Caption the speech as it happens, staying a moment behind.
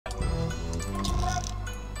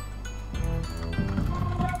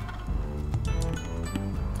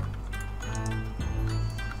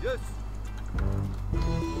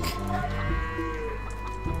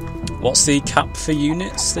What's the cap for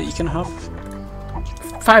units that you can have?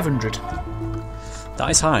 500. That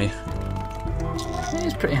is high. It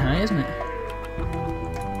is pretty high, isn't it?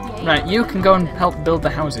 Right, you can go and help build the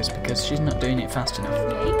houses because she's not doing it fast enough.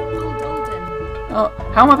 Oh,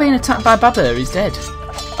 how am I being attacked by Baba? He's dead.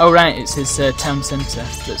 Oh right, it's his town centre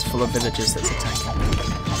that's full of villagers that's attacking.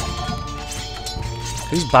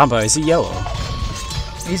 Who's Baba? Is he yellow?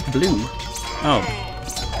 He's blue. Oh.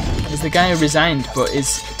 He's the guy who resigned, but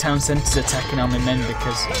his town centre's attacking on my men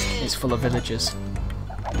because it's full of villagers.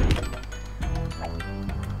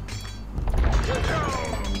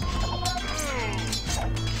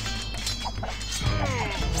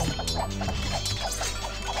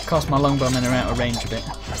 Of course, my longbowmen are out of range a bit,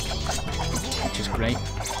 which is great,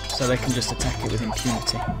 so they can just attack it with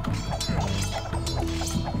impunity.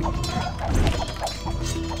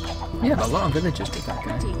 Yeah, but a lot of villagers did that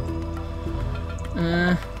guy.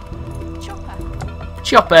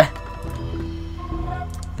 Chopper!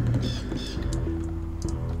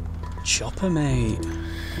 Chopper, mate.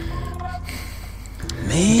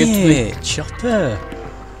 Mate, chopper.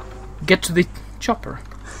 Get to the chopper.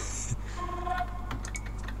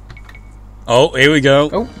 Oh, here we go.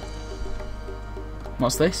 Oh.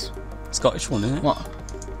 What's this? Scottish one, isn't it? What?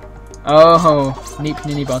 Oh, Neep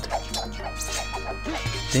Ninny Bod.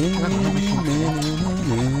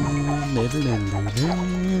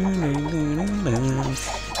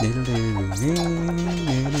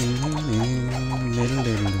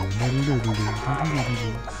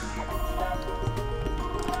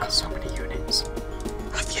 I've got so many units.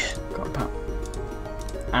 Have you? Got about.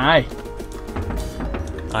 Aye.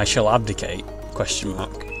 I shall abdicate? Question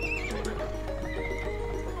mark.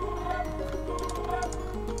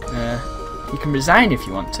 You can resign if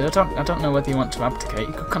you want to. I don't know whether you want to abdicate.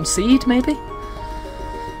 You could concede, maybe.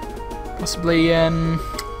 Possibly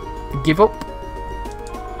give up.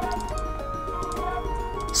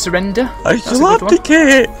 Surrender. I shall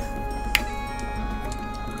abdicate.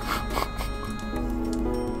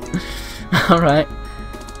 All right.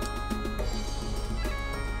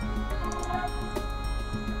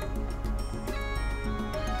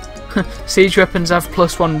 Siege weapons have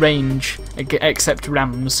 +1 range, except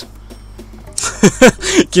rams.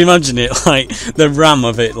 Can you imagine it, like the ram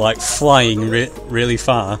of it, like flying really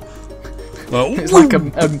far? Well, it's like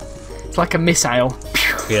it's like a missile.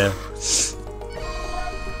 Yeah.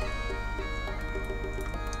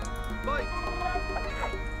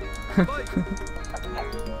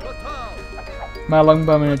 My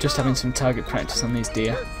longbowmen are just having some target practice on these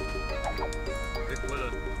deer.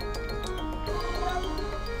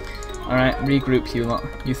 Alright, regroup you lot.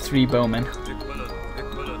 You 3 bowmen.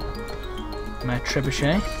 My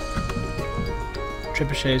trebuchet.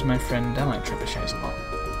 Trebuchet is my friend. I like trebuchets a lot.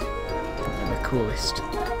 They're the coolest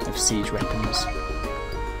of siege weapons.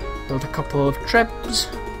 Build a couple of trebs.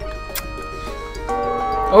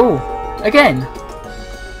 Oh! Again!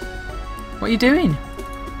 What are you doing?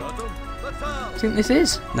 What do you think this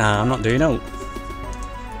is? Nah, I'm not doing out.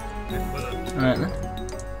 Alright then.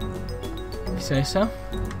 You say so?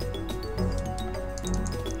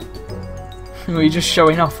 Were you just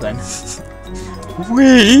showing off then?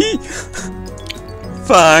 Wee!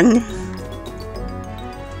 Fang!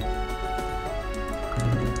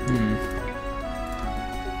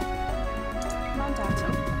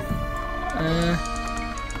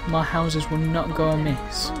 My houses will not go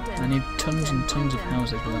amiss. I need tons and tons of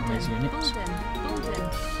houses without these units.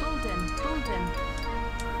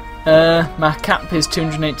 My cap is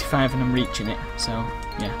 285 and I'm reaching it, so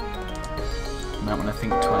yeah. Might want to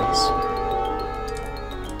think twice.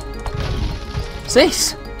 What's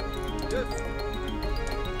this?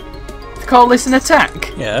 Call this an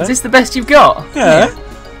attack? Yeah. Is this the best you've got? Yeah.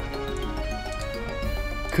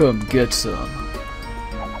 Come get some.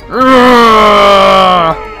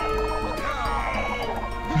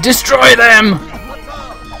 Destroy them!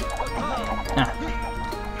 Ah.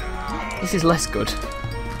 This is less good.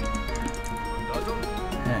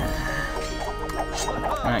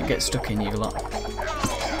 Right, get stuck in, you lot.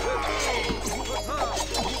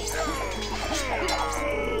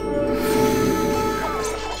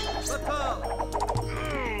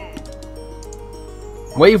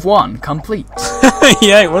 Wave 1 complete.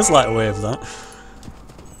 Yeah, it was like a wave that.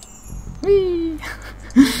 Whee!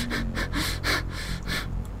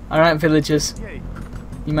 Alright, villagers.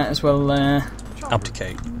 You might as well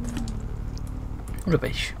Abdicate.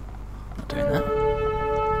 Rubbish. Not doing that.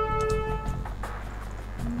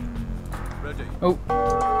 Oh.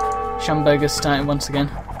 Schamberger's starting once again.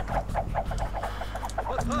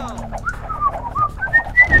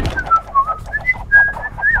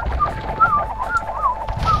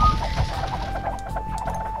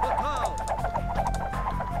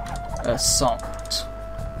 Assault.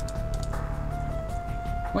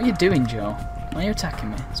 What are you doing, Joe? Why are you attacking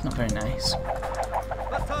me? It's not very nice.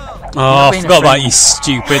 Oh, I forgot about you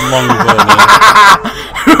stupid longbow.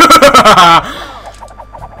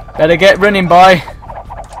 Better get running, boy.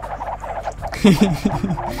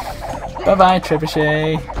 Bye bye,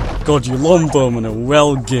 Trebuchet. God, you longbowmen are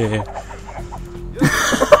well gear.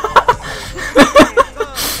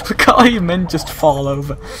 Look at all you men just fall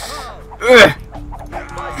over.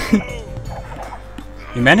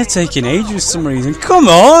 Your men are taking ages for some reason. Come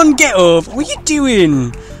on, get up. What are you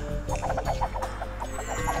doing?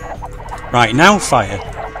 Right, now fire.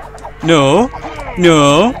 No.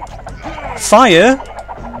 No. Fire.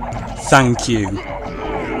 Thank you.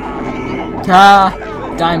 Ah,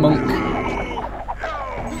 die, monk.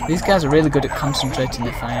 These guys are really good at concentrating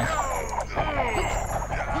the fire.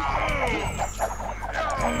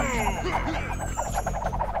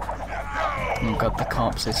 Oh god, the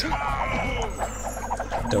corpses.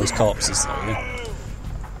 Those corpses, though, yeah.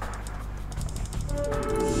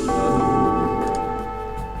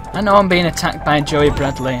 I know I'm being attacked by Joey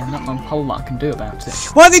Bradley, and not a whole lot I can do about it.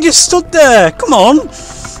 Why they just stood there? Come on!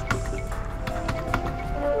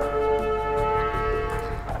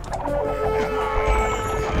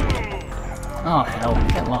 Oh hell,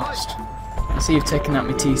 get lost. I see you've taken out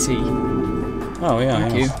my TC. Oh yeah,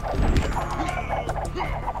 Thank you.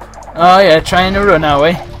 Oh yeah, trying to run, are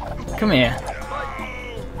we? Come here.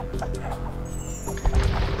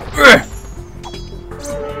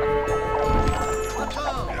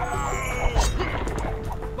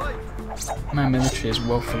 My military is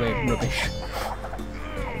woefully rubbish.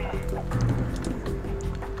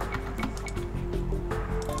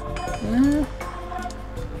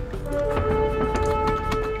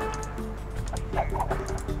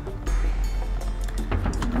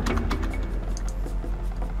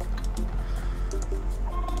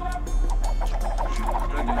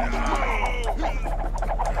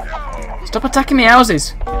 Stop attacking me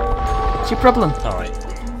houses! What's your problem? Alright.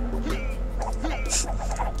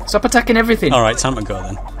 Stop attacking everything! Alright, time to go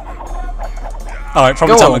then. Alright,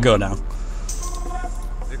 probably time to go now.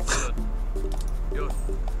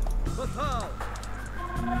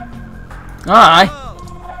 Alright.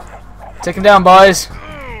 Take him down, boys.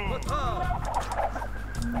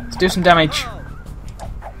 Let's do some damage.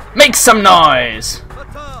 Make some noise!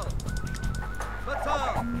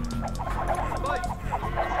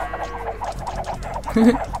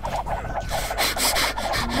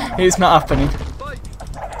 It's not happening.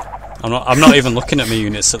 I'm not even looking at my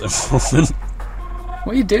units at the moment.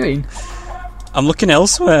 What are you doing? I'm looking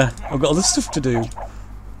elsewhere. I've got other stuff to do.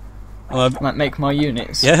 Like make more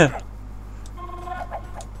units? Yeah.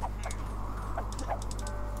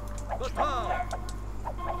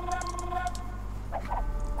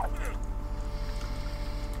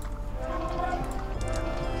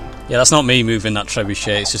 Yeah, that's not me moving that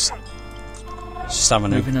trebuchet, it's just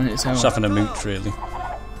having Moving on its own. just having a mooch, really.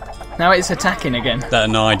 Now it's attacking again.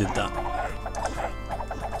 No, I did that.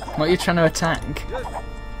 What are you trying to attack?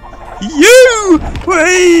 You!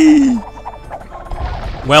 Whee!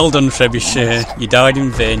 Well done, trebuchet. You died in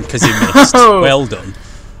vain because you missed. Well done.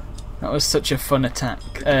 That was such a fun attack.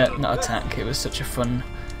 Not attack, it was such a fun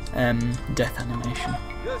death animation.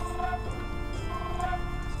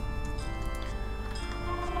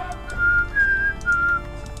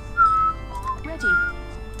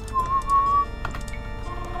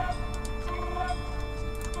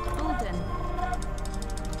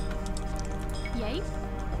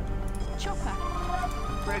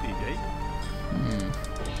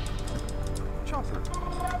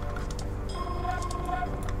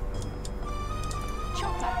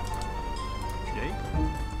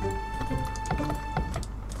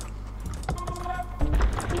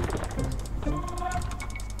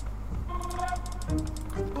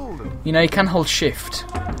 You know, you can hold shift.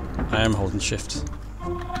 I am holding shift.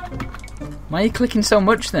 Why are you clicking so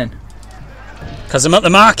much then? Because I'm at the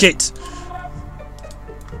market!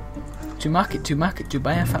 To market, to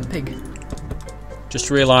buy a fat pig. Just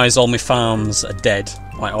realised all my farms are dead.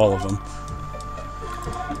 Like all of them.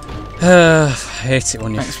 I hate it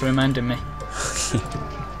when you... Thanks for reminding me.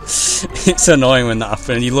 It's annoying when that happens.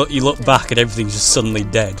 And you look back and everything's just suddenly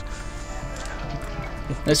dead.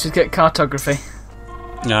 Let's just get cartography.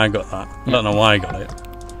 Yeah, I got that. I don't know why I got it.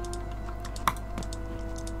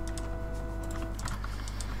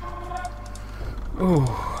 Ooh,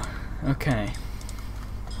 okay.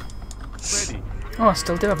 Ready. Oh, I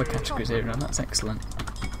still do have a category 0, that's excellent.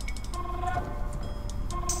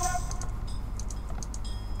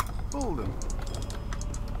 Bolden.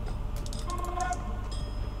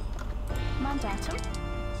 Mandatum.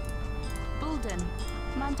 Bulden.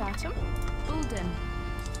 Mandatum. Ulden.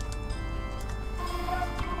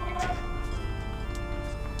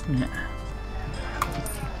 Yeah.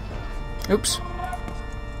 Oops.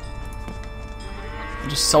 I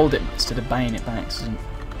just sold it instead of buying it by accident.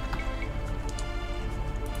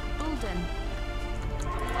 Ulden.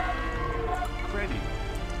 Ready.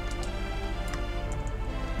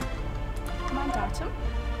 Mandatum.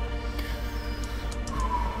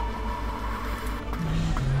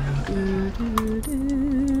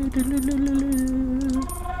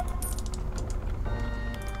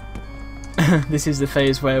 This is the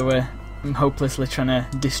phase where we're hopelessly trying to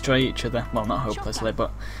destroy each other. Well, not hopelessly,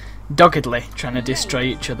 but doggedly trying to destroy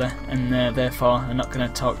each other, and therefore are not going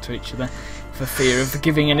to talk to each other for fear of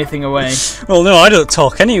giving anything away. Well, no, I don't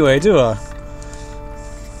talk anyway, do I?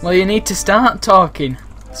 Well, you need to start talking.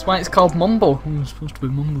 That's why it's called mumble. It's supposed to be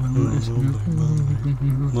mumbling.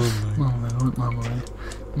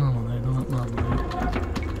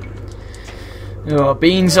 Oh,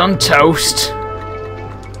 beans on toast.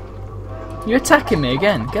 You're attacking me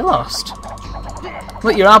again. Get lost.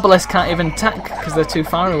 Look, your arbalists can't even attack because they're too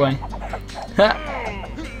far away. Ha!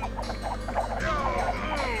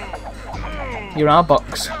 Your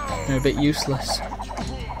arbox. They're a bit useless.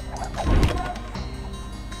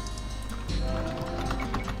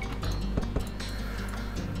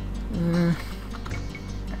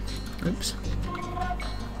 Oops.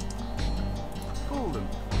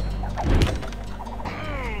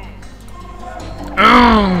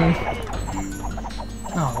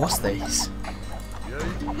 Oh, what's these?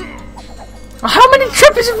 Oh, how many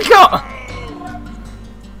trebs have you got?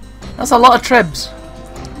 That's a lot of trebs.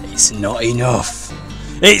 It's not enough.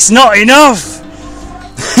 It's not enough!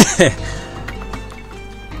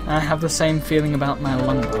 I have the same feeling about my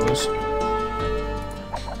longbows.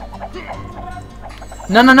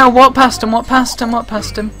 No, no, no, walk past him, walk past him, walk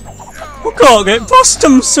past him. I can't get past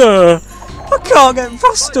him, sir! I can't get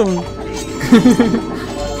past him!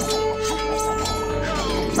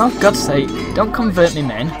 Oh, God's sake, don't convert me,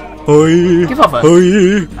 men. Oi! Give over.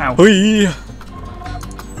 Oi! Ow. Oi!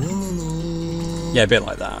 Yeah, a bit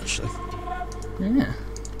like that, actually. Yeah.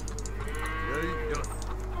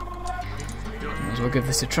 Might as well give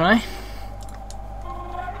this a try.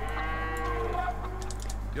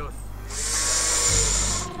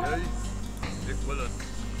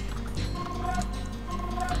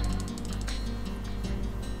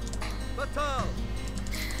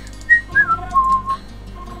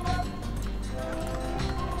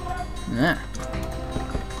 Yeah.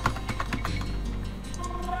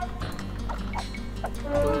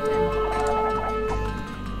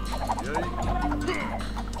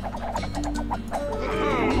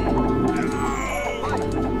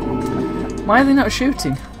 Why are they not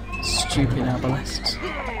shooting? Stupid arbalists.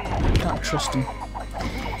 Can't trust them.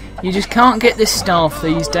 You just can't get this stuff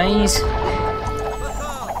these days.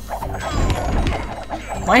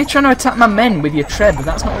 Why are you trying to attack my men with your treb?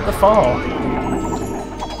 That's not what they're for.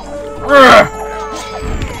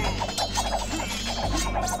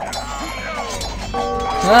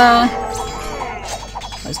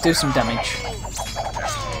 Let's do some damage.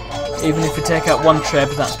 Even if we take out one treb,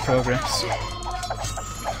 that's progress.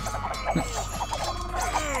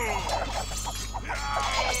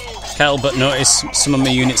 Can't help but notice some of my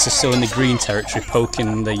units are still in the green territory,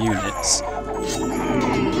 poking their units.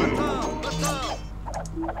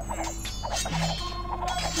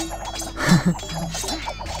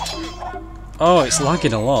 Oh, it's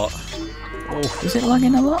lagging a lot. Oh. Is it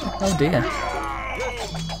lagging a lot? Oh dear.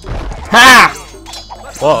 Ha!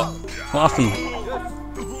 What? What happened?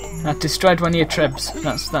 I've destroyed one of your trebs.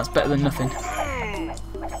 That's better than nothing.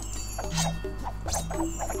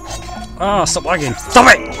 Ah, stop lagging.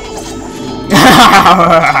 Stop it!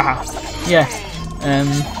 Yeah.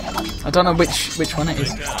 I don't know which one it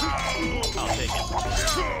is.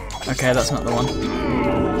 Okay, that's not the one.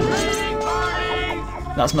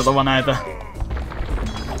 That's not the one either.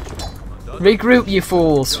 Regroup, you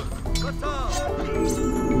fools!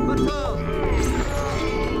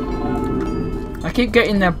 I keep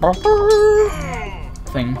getting their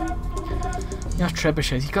thing. You have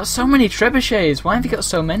trebuchets. You've got so many trebuchets. Why have you got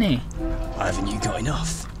so many? Why haven't you got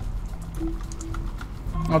enough?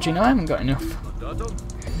 How do you know I haven't got enough?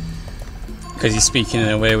 Because you're speaking in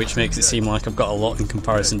a way which makes it seem like I've got a lot in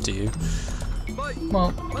comparison to you.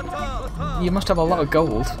 Well, you must have a lot of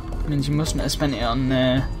gold. It means you mustn't have spent it on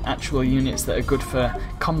actual units that are good for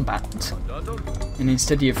combat. And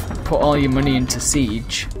instead you've put all your money into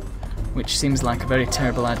siege, which seems like a very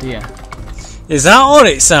terrible idea. Is that what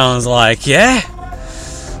it sounds like, yeah?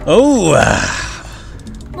 Oh!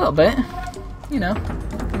 A little bit. You know,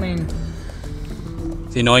 I mean,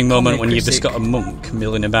 The annoying moment when you've critic. just got a monk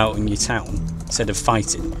milling about in your town instead of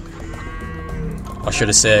fighting. Or should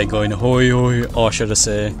I say going hoi hoi, or should I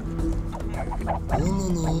say...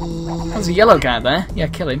 There's a yellow guy there. Yeah,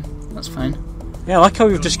 kill him. That's fine. Yeah, I like how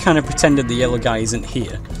we've just kind of pretended the yellow guy isn't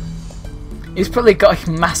here. He's probably got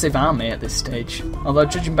a massive army at this stage. Although,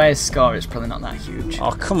 judging by his score, it's probably not that huge.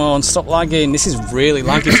 Oh, come on, stop lagging. This is really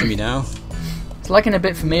laggy for me now. It's lagging a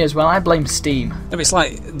bit for me as well. I blame Steam. No, but it's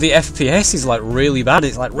like, the FPS is like really bad.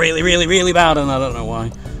 It's like really, really, really bad, and I don't know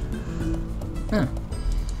why. Oh.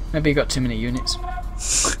 Maybe you got too many units.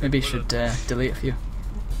 Maybe you should delete a few.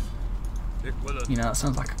 You know, that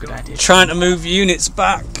sounds like a good idea. Trying to move units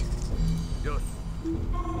back.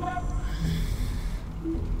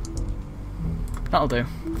 That'll do,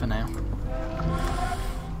 for now.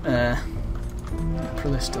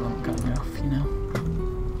 Probably still haven't got me off, you know.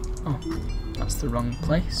 Oh, that's the wrong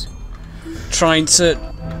place. Trying to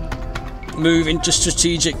move into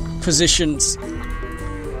strategic positions.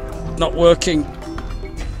 Not working.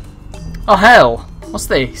 Oh hell! What's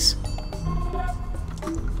this?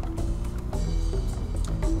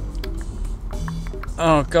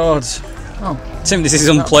 Oh god. Oh. Tim, this is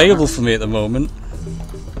unplayable for me at the moment.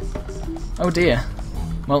 Oh dear.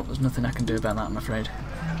 Well, there's nothing I can do about that, I'm afraid.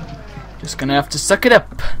 Just gonna have to suck it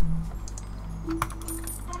up.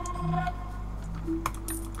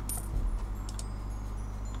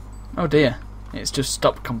 Oh dear. It's just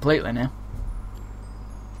stopped completely now.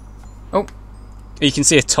 Oh. You can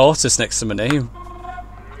see a tortoise next to my name.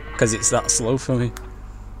 Because it's that slow for me.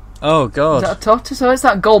 Oh god. Is that a tortoise? Oh, it's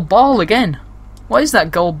that gold ball again. What is that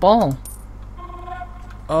gold ball?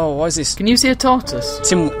 Oh, why is this? Can you see a tortoise?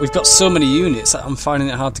 Tim, we've got so many units that I'm finding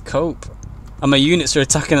it hard to cope. And my units are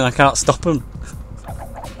attacking and I can't stop them.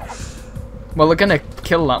 Well, they're gonna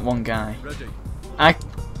kill that one guy.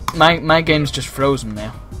 My game's just frozen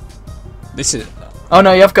now. This is... Oh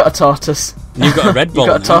no, you've got a tortoise. You've got a red ball.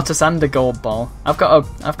 You've got a now. tortoise and a gold ball. I've got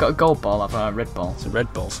a gold ball. I've got a red ball. It's a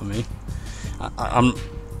red ball for me. I'm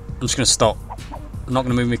just gonna stop. I'm not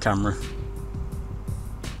gonna move my camera.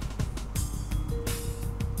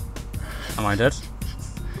 Am I dead?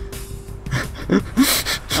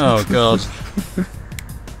 Oh god.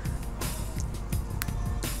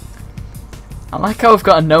 I like how I've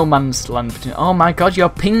got a no man's land between. Oh my god, your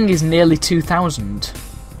ping is nearly 2,000.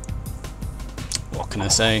 What can I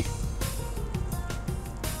say?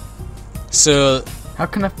 So How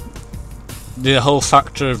can I? the whole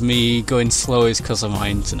factor of me going slow is because of my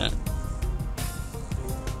internet.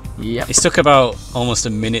 Yep. It took about almost a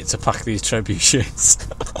minute to pack these trebuchets.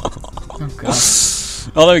 Oh god.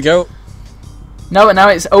 Oh, there we go. No, now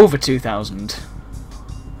it's over 2,000.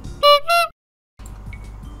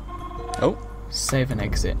 Oh. Save and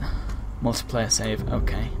exit. Multiplayer save.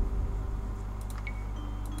 Okay.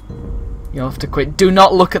 You'll have to quit. Do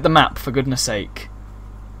not look at the map, for goodness sake.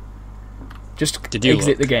 Just Did you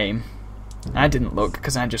exit look? the game. I didn't look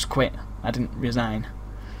because I just quit. I didn't resign.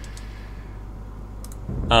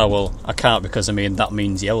 Ah, well, I can't because I mean that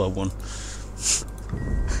means yellow one.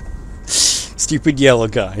 Stupid yellow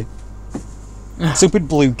guy. Stupid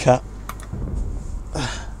blue cat.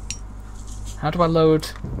 How do I load?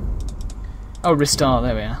 Oh, restore.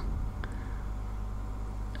 There we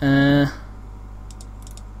are.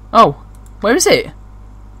 Oh, where is it?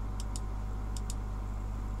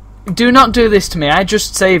 Do not do this to me. I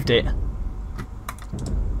just saved it.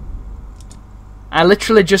 I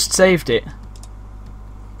literally just saved it.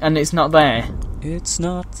 And it's not there. It's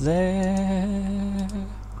not there.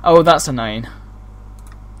 Oh, that's annoying.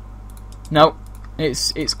 No,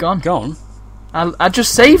 it's gone. Gone? I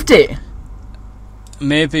just saved it.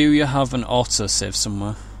 Maybe you have an autosave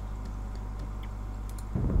somewhere.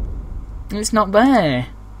 It's not there.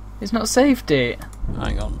 It's not saved it.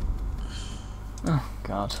 Hang on. Oh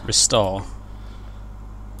god. Restore.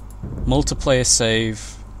 Multiplayer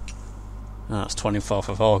save. Oh, that's 24th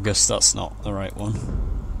of August. That's not the right one.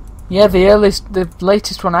 Yeah, the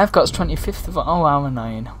latest one I've got is 25th of. Oh, how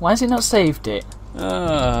annoying. Why has it not saved it?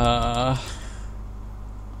 Oh,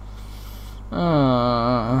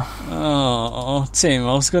 Tim,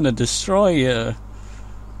 I was going to destroy you.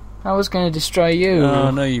 I was going to destroy you.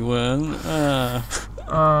 Oh, no, you weren't.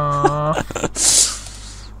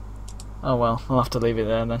 Oh well, I'll have to leave it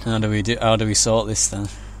there then. How do we sort this then?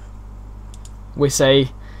 We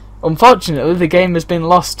say, unfortunately, the game has been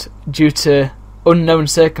lost due to unknown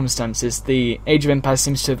circumstances. The Age of Empires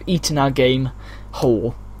seems to have eaten our game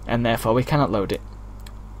whole, and therefore we cannot load it.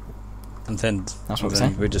 And then That's what we say.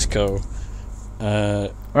 we just go.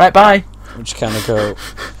 Right, bye. We just kind of go.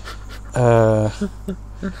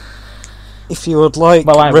 If you would like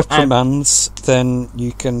Well, reprimands, then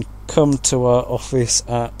you can come to our office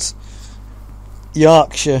at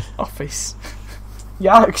Yorkshire. Office.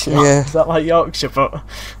 Yorkshire? Yeah. Is that like Yorkshire, but...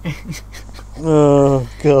 Oh,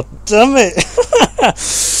 god damn it!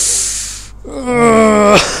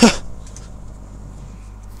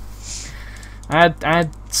 I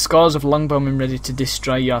had scores of longbowmen ready to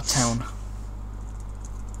destroy your town.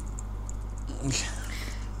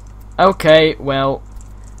 Okay, well,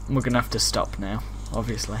 we're gonna have to stop now,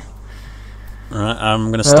 obviously. Right,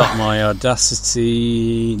 I'm gonna stop my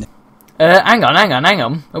audacity. Hang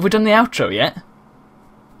on. Have we done the outro yet?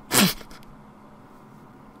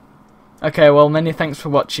 Okay, well, many thanks for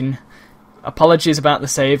watching. Apologies about the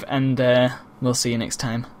save, and we'll see you next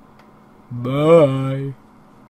time. Bye.